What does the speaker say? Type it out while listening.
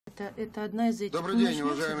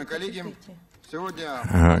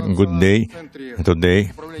Good day.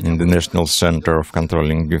 Today, in the National Center of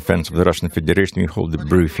Controlling Defense of the Russian Federation, we hold a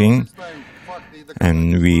briefing,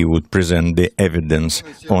 and we would present the evidence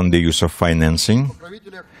on the use of financing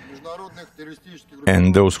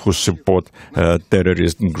and those who support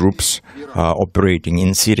terrorist groups operating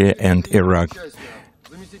in Syria and Iraq.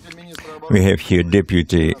 We have here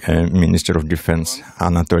Deputy Minister of Defense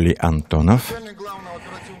Anatoly Antonov,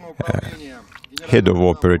 Head of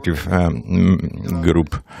Operative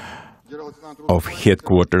Group of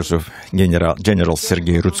Headquarters of General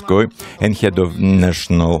Sergei Rudskoy, and Head of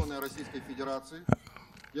National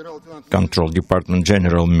Control Department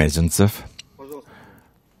General Mezentsev.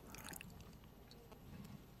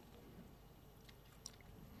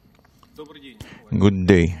 Good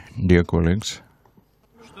day, dear colleagues.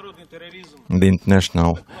 The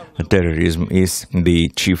international terrorism is the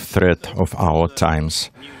chief threat of our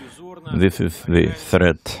times. This is the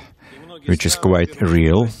threat which is quite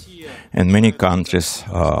real, and many countries,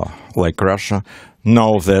 like Russia,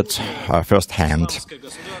 know that firsthand.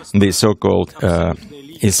 The so-called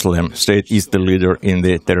Islam State is the leader in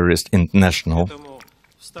the terrorist international.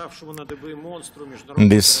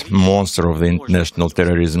 This monster of the international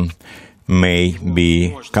terrorism may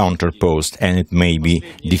be counterposed and it may be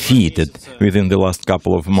defeated. Within the last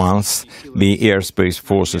couple of months, the airspace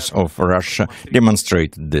forces of Russia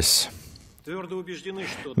demonstrated this.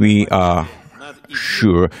 We are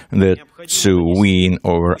sure that to win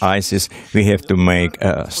over ISIS, we have to make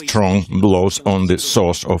strong blows on the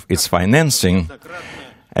source of its financing,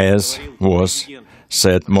 as was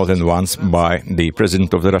said more than once by the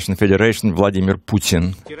President of the Russian Federation, Vladimir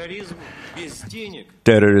Putin.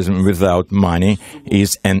 Terrorism without money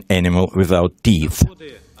is an animal without teeth.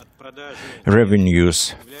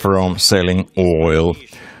 Revenues from selling oil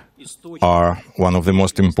are one of the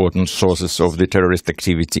most important sources of the terrorist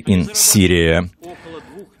activity in Syria.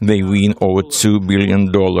 They win over $2 billion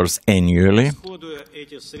annually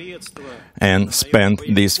and spend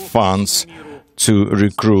these funds to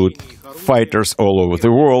recruit fighters all over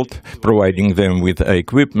the world, providing them with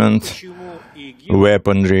equipment,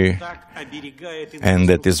 weaponry, and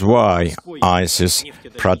that is why ISIS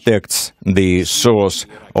protects the source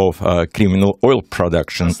of criminal oil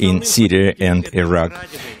production in Syria and Iraq.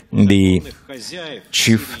 The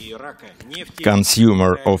chief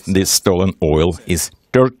consumer of this stolen oil is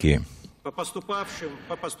Turkey.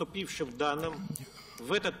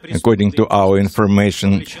 According to our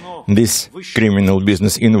information, this criminal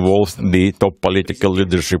business involves the top political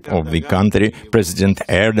leadership of the country, President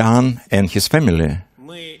Erdogan and his family.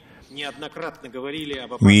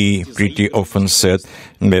 We pretty often said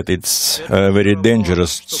that it's very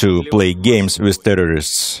dangerous to play games with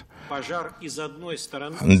terrorists.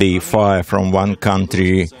 The fire from one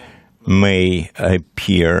country may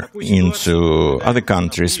appear into other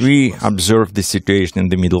countries. We observe the situation in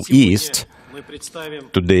the Middle East.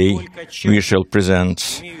 Today, we shall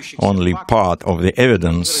present only part of the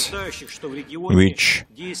evidence which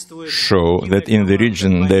show that in the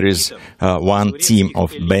region there is one team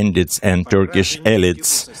of bandits and Turkish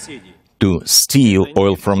elites to steal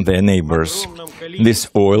oil from their neighbors. This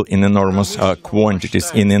oil in enormous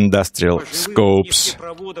quantities in industrial scopes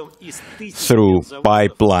through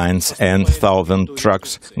pipelines and 1,000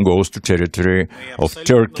 trucks goes to territory of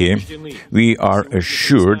Turkey. We are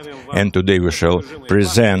assured, and today we shall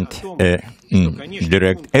present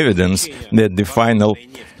direct evidence that the final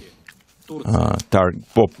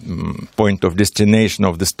point of destination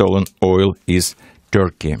of the stolen oil is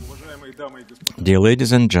Turkey. Dear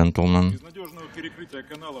ladies and gentlemen,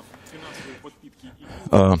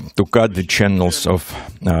 to cut the channels of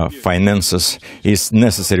finances is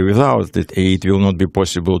necessary. Without it, it will not be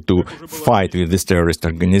possible to fight with this terrorist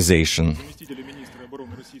organization.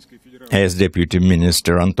 As Deputy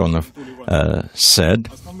Minister Antonov said,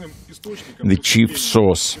 the chief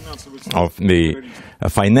source of the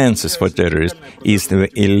finances for terrorists is the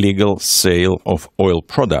illegal sale of oil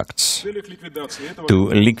products. To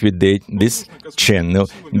liquidate this channel,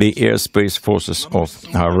 the airspace forces of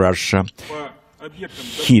Russia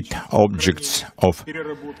hit objects of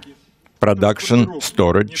production,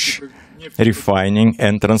 storage, refining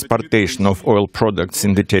and transportation of oil products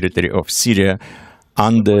in the territory of Syria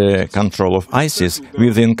under control of ISIS.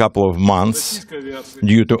 Within a couple of months,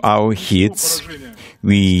 due to our hits,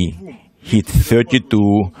 we hit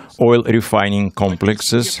 32 oil refining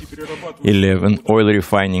complexes, 11 oil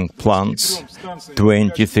refining plants,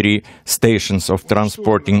 23 stations of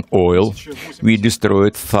transporting oil. We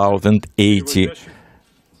destroyed 1,080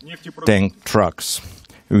 tank trucks.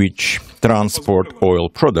 which transport oil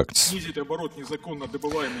products.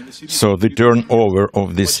 So the turnover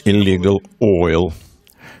of this illegal oil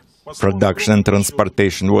production and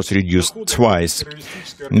transportation was reduced twice.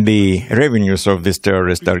 The revenues of this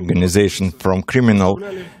terrorist organization from criminal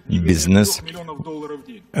business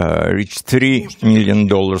reached $3 million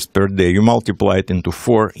per day. You multiply it into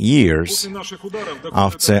 4 years.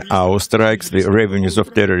 After our strikes, the revenues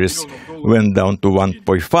of terrorists went down to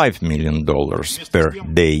 $1.5 million per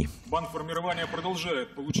day.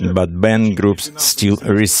 But banned groups still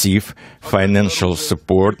receive financial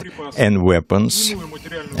support and weapons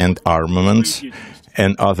and armaments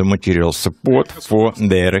and other material support for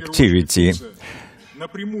their activity.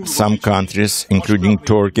 Some countries, including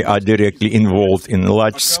Turkey, are directly involved in a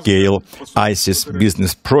large-scale ISIS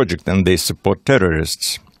business project, and they support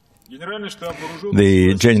terrorists.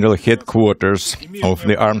 The General Headquarters of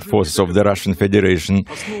the Armed Forces of the Russian Federation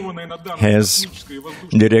has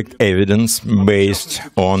direct evidence based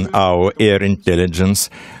on our air intelligence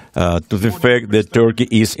to the fact that Turkey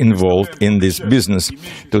is involved in this business.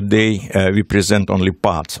 Today, we present only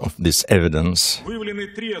parts of this evidence.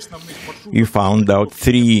 We found out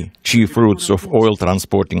 3 chief routes of oil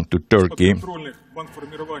transporting to Turkey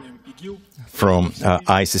from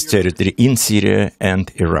ISIS territory in Syria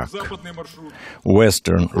and Iraq.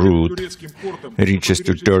 Western route reaches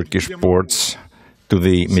to Turkish ports to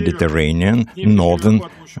the Mediterranean. Northern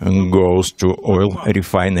goes to oil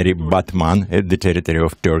refinery Batman at the territory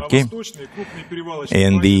of Turkey.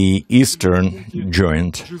 And the eastern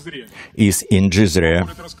joint is in Jizre.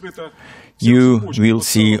 You will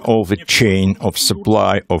see all the chain of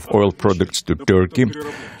supply of oil products to Turkey,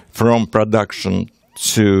 from production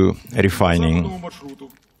to refining.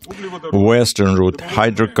 Western route,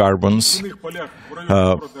 hydrocarbons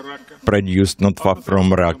produced not far from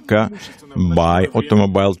Raqqa by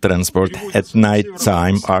automobile transport at night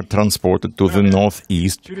time are transported to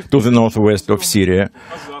the northwest of Syria,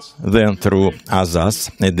 then through Azaz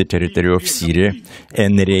at the territory of Syria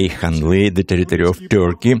and Reyhanli, the territory of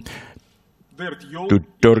Turkey, to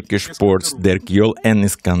Turkish ports Derkyol and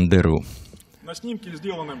Iskanderun.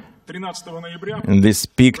 In this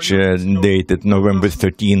picture, dated November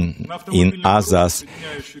 13 in Azaz,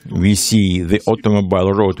 we see the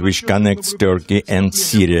automobile road which connects Turkey and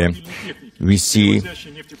Syria. We see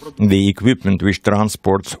the equipment which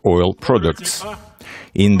transports oil products.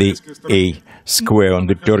 In the A square on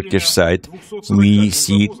the Turkish side, we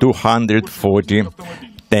see 240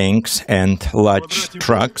 tanks and large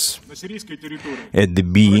trucks. At the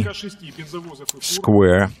B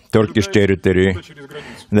square, Turkish territory,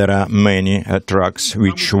 there are many trucks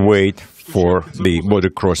which wait for the border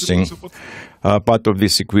crossing. Part of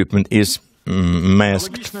this equipment is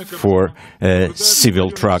masked for civil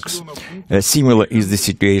trucks. Similar is the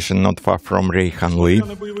situation not far from Reyhanli,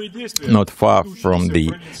 not far from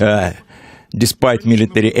the... Despite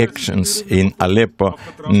military actions in Aleppo,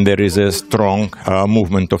 there is a strong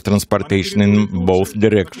movement of transportation in both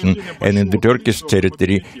directions, and in the Turkish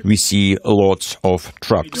territory we see lots of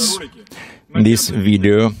trucks. This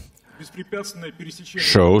video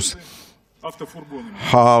shows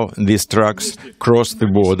how these trucks cross the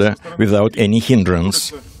border without any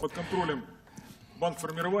hindrance.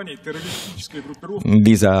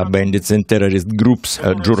 These are bandits and terrorist groups,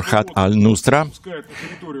 Jurhat al-Nusra,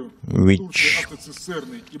 which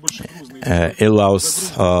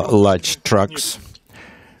allows large trucks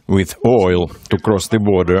with oil to cross the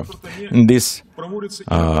border. This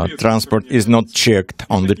transport is not checked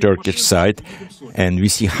on the Turkish side, and we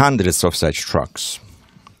see hundreds of such trucks.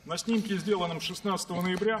 In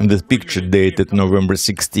the picture dated November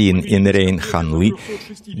 16 in Reyhanli,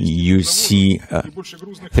 you see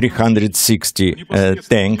 360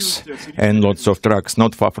 tanks and lots of trucks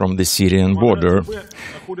not far from the Syrian border.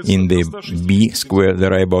 In the B square,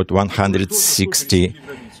 there are about 160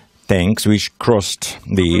 tanks which crossed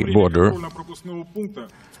the border.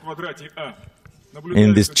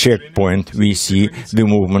 In this checkpoint, we see the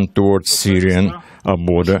movement towards Syrian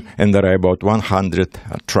border, and there are about 100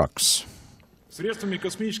 trucks.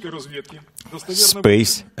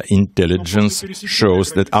 Space intelligence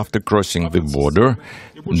shows that after crossing the border,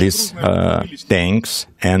 these tanks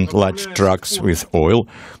and large trucks with oil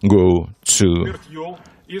go to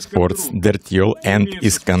ports Dertyol and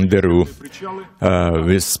Iskanderun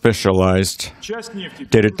with specialized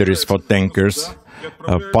territories for tankers.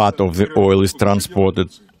 Part of the oil is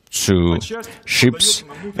transported to ships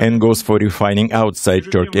and goes for refining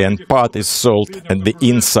outside Turkey, and part is sold at the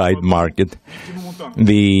inside market.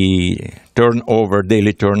 The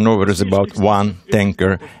daily turnover is about 1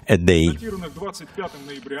 tanker a day.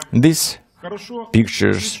 This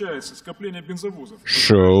pictures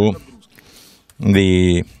show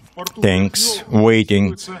the tanks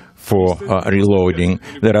waiting for reloading.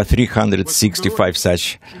 There are 365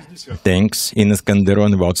 such tanks. In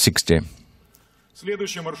Iskenderun, about 60.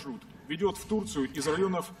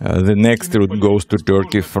 The next route goes to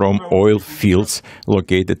Turkey from oil fields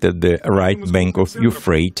located at the right bank of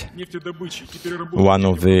Euphrates. One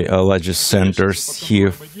of the largest centers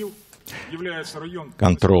here,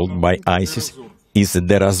 controlled by ISIS, is the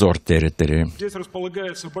Derazor territory.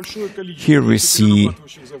 Here we see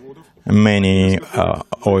many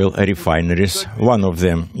oil refineries. One of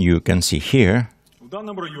them you can see here.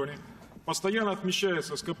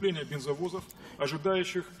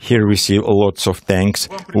 Here we see lots of tanks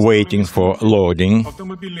waiting for loading.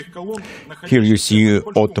 Here you see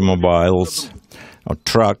automobiles or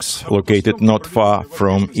trucks located not far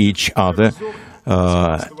from each other.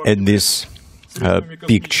 At this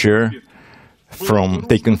picture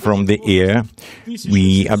taken from the air,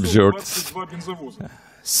 we observed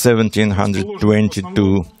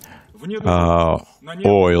 1,722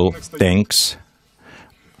 oil tanks.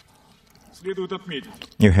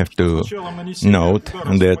 You have to note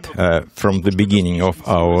that from the beginning of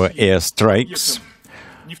our airstrikes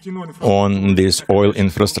on these oil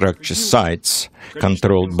infrastructure sites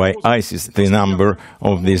controlled by ISIS, the number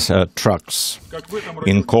of these trucks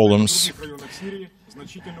in columns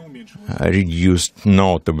reduced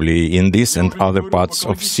notably in this and other parts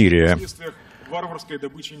of Syria.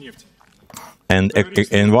 And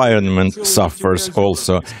environment suffers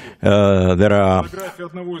also. There are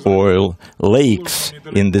oil lakes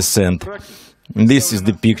in the center. This is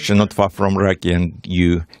the picture not far from Raqqa, and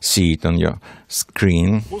you see it on your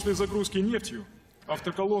screen.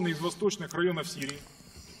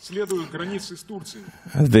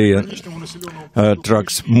 The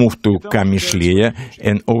trucks move to Kamishliya,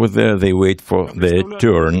 and over there they wait for their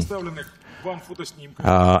turn.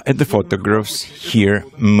 At the photographs here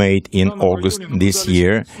made in August this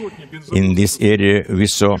year, in this area we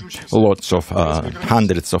saw lots of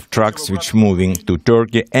hundreds of trucks which moving to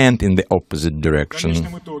Turkey and in the opposite direction.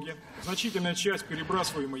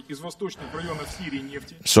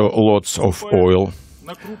 So lots of oil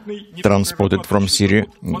transported from Syria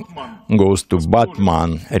goes to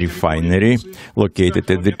Batman refinery, located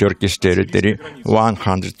at the Turkish territory,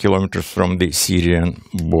 100 kilometers from the Syrian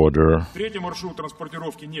border.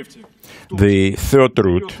 The third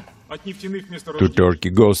route to Turkey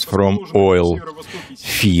goes from oil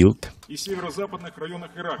field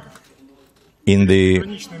in the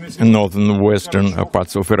northern western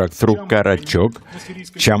parts of Iraq through Karachok,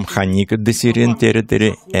 Chamkhanik at the Syrian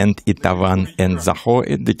territory, and Itavan and Zaho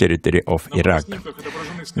at the territory of Iraq.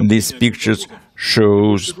 These pictures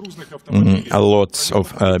shows lots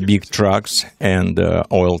of big trucks and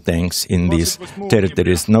oil tanks in these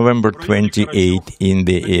territories. November 28 in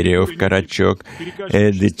the area of Karachok,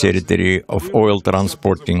 at the territory of oil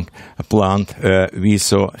transporting plant, we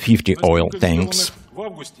saw 50 oil tanks.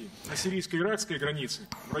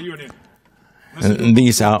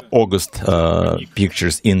 These are August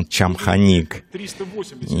pictures in Chamkhanik.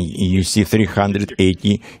 You see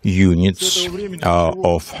 380 units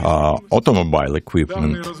of automobile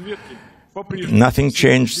equipment. Nothing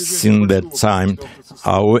changed since that time.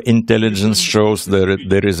 Our intelligence shows that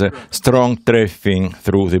there is a strong trafficking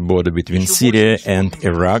through the border between Syria and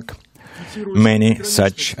Iraq. Many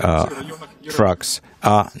such trucks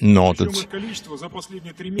are noted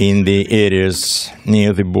in the areas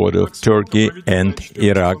near the border of Turkey and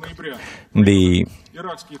Iraq.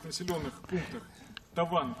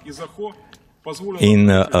 In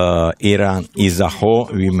Iran, Izaho,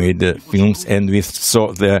 we made films and we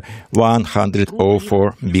saw the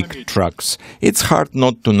 104 big trucks. It's hard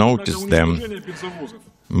not to notice them,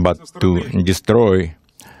 but to destroy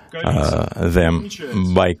them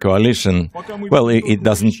by coalition, well, it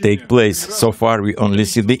doesn't take place. So far, we only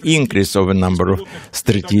see the increase of a number of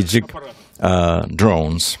strategic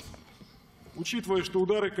drones.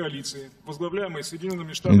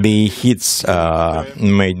 The hits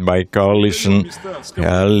made by coalition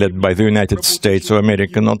led by the United States of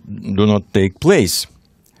America do not take place.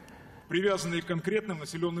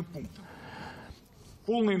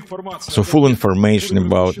 So full information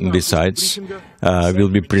about the sites will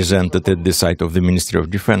be presented at the site of the Ministry of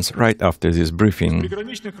Defense right after this briefing.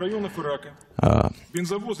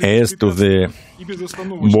 As to the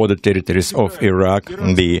border territories of Iraq,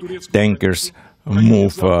 the tankers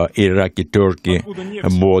move Iraqi-Turkey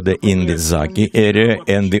border in the Zaki area,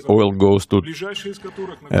 and the oil goes to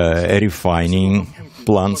refining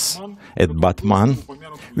plants at Batman,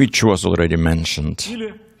 which was already mentioned.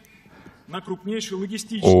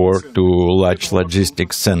 or to large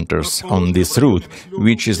logistics centers on this route,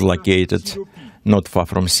 which is located not far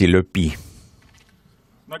from Silopi.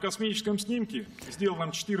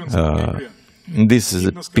 This is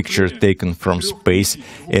a picture taken from space,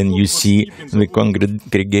 and you see the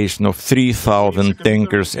congregation of 3,000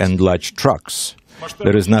 tankers and large trucks.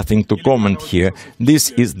 There is nothing to comment here.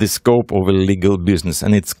 This is the scope of illegal business,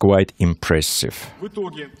 and it's quite impressive.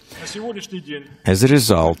 As a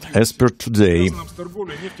result, as per today,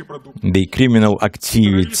 the criminal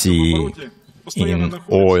activity in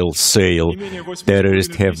oil sale,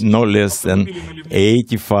 terrorists have no less than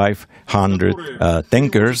 8,500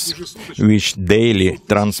 tankers, which daily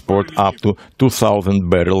transport up to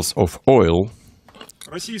 2,000 barrels of oil.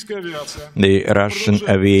 The Russian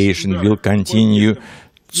aviation will continue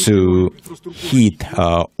to hit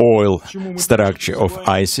oil structure of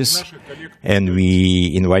ISIS, and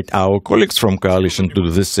we invite our colleagues from coalition to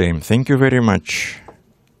do the same. Thank you very much.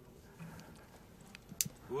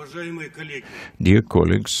 Dear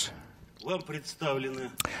colleagues,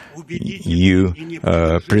 you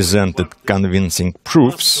presented convincing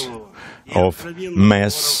proofs of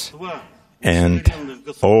mass and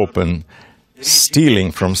open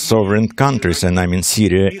stealing from sovereign countries, and I mean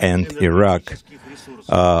Syria and Iraq.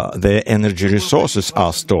 Their energy resources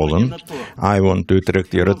are stolen. I want to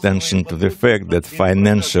attract your attention to the fact that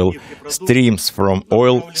financial streams from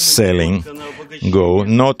oil selling go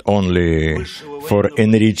not only for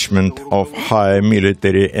enrichment of high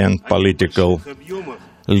military and political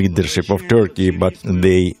leadership of Turkey, but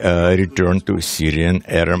they return to Syrian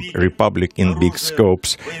Arab Republic in big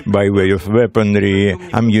scopes by way of weaponry,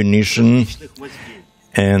 ammunition,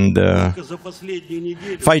 and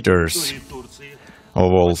fighters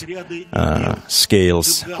of all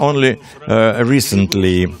scales. Only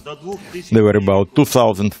recently, there were about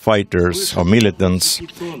 2,000 fighters or militants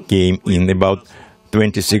came in, about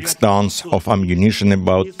 26 tons of ammunition,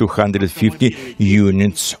 about 250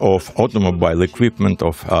 units of automobile equipment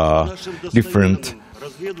of different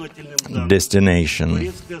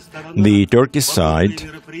destination. The Turkish side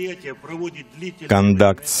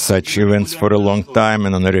conducts such events for a long time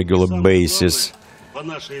and on a regular basis,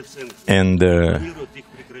 and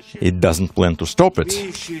it doesn't plan to stop it.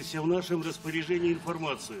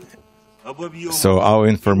 So our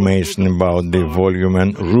information about the volume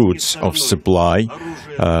and routes of supply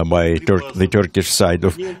by the Turkish side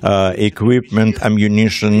of equipment,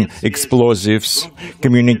 ammunition, explosives,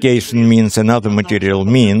 communication means and other material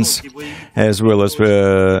means, as well as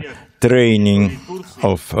training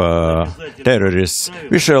of terrorists,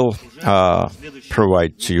 we shall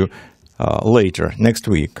provide to you later, next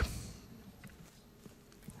week.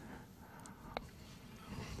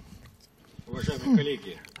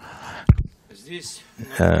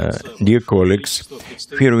 Dear colleagues,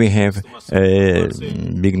 here we have a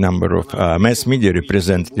big number of mass media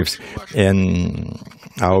representatives, and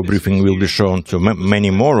our briefing will be shown to many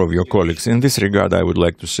more of your colleagues. In this regard, I would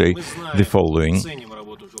like to say the following.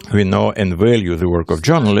 We know and value the work of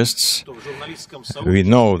journalists. We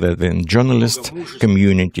know that in journalist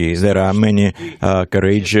community there are many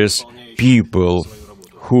courageous people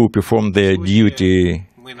who perform their duty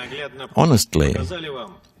honestly.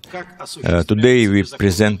 Today we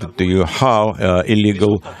presented to you how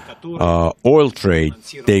illegal oil trade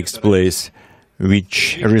takes place,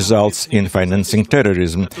 which results in financing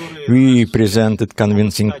terrorism. We presented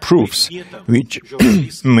convincing proofs, which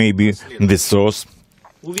may be the source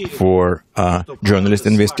for journalist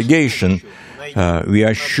investigation. We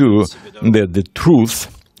are sure that the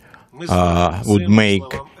truth would make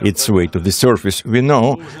its way to the surface. We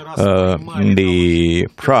know the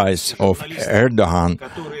price of Erdogan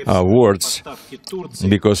words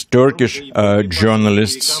because Turkish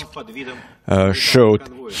journalists showed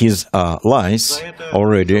his lies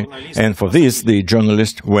already, and for this the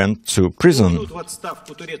journalist went to prison.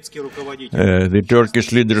 The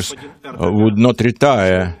Turkish leaders would not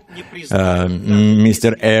retire.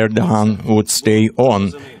 Mr. Erdogan would stay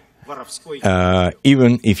on,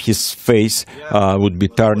 even if his face would be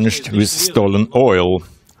tarnished with stolen oil.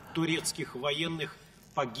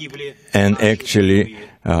 And actually,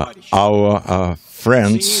 our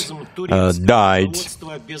friends died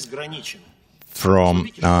from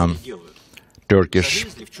Turkish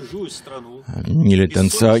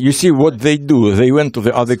militants. You see what they do. They went to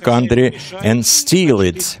the other country and steal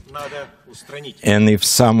it. And if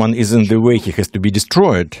someone is in the way, he has to be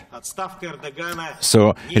destroyed.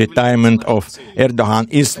 So retirement of Erdogan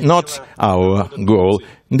is not our goal.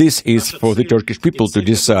 This is for the Turkish people to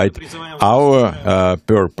decide. Our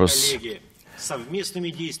purpose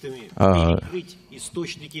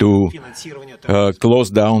to close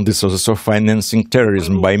down the sources of financing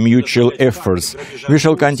terrorism by mutual efforts. We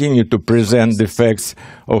shall continue to present the facts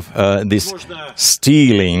of this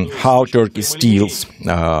stealing, how Turkey steals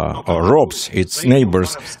or robs its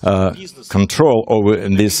neighbors. Control over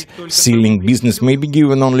this stealing business may be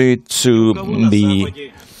given only to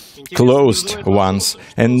the closed ones,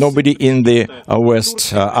 and nobody in the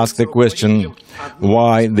West asked the question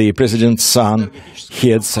why the president's son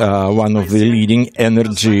heads one of the leading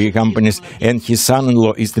energy companies and his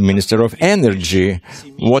son-in-law is the Minister of Energy.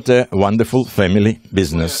 What a wonderful family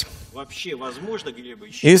business.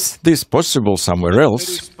 Is this possible somewhere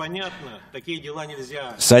else?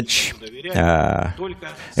 Such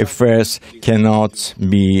affairs cannot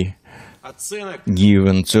be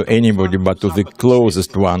given to anybody but to the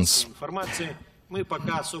closest ones.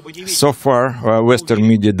 So far, Western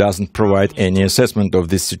media doesn't provide any assessment of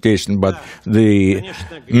this situation, but the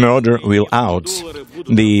murder will out.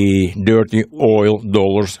 The dirty oil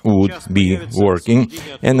dollars would be working,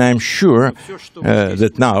 and I'm sure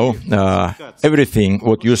that now everything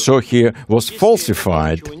what you saw here was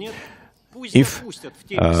falsified. If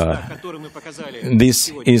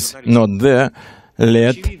this is not there,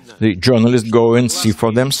 let the journalists go and see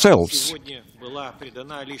for themselves.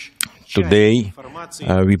 Today,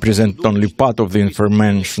 we present only part of the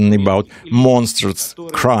information about monstrous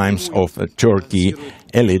crimes of Turkey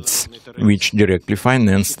elites, which directly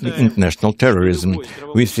finance the international terrorism.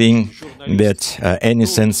 We think that any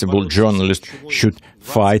sensible journalist should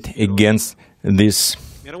fight against this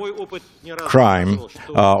crime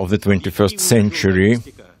of the 21st century.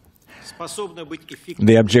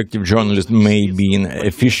 The objective journalist may be an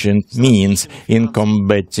efficient means in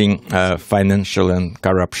combating financial and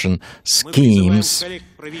corruption schemes.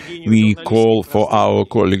 We call for our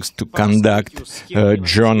colleagues to conduct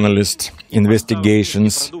journalist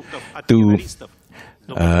investigations to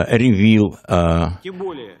reveal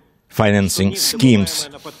financing schemes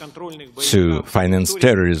to finance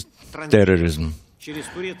terrorism.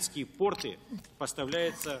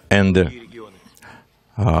 And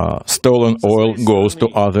stolen oil goes to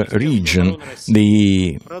other regions.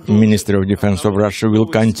 The Ministry of Defense of Russia will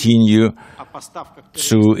continue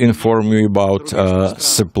to inform you about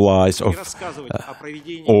supplies of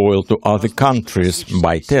oil to other countries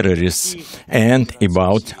by terrorists and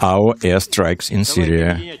about our airstrikes in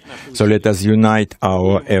Syria. So let us unite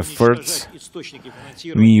our efforts.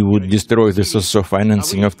 We would destroy the source of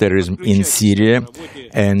financing of terrorism in Syria,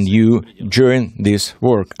 and you join this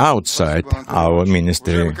work outside our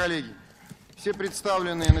ministry.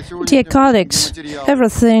 Dear colleagues,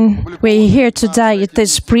 everything we hear today at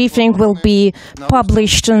this briefing will be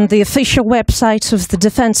published on the official website of the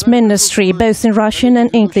Defense Ministry, both in Russian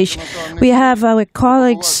and English. We have our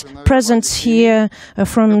colleagues present here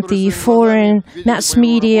from the foreign mass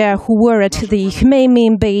media who were at the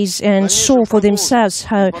Khmeimim base and saw for themselves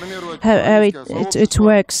how it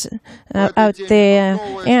works out there,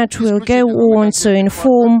 and will go on to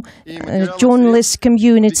inform the journalist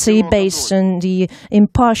community based on the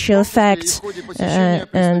impartial facts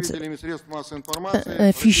and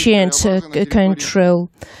efficient control.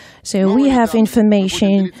 So we have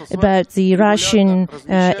information about the Russian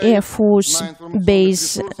Air Force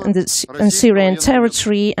base on Syrian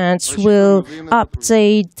territory, and will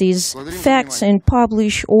update these facts and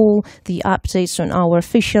publish all the updates on our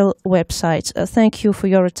official website. Thank you for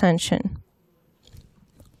your attention.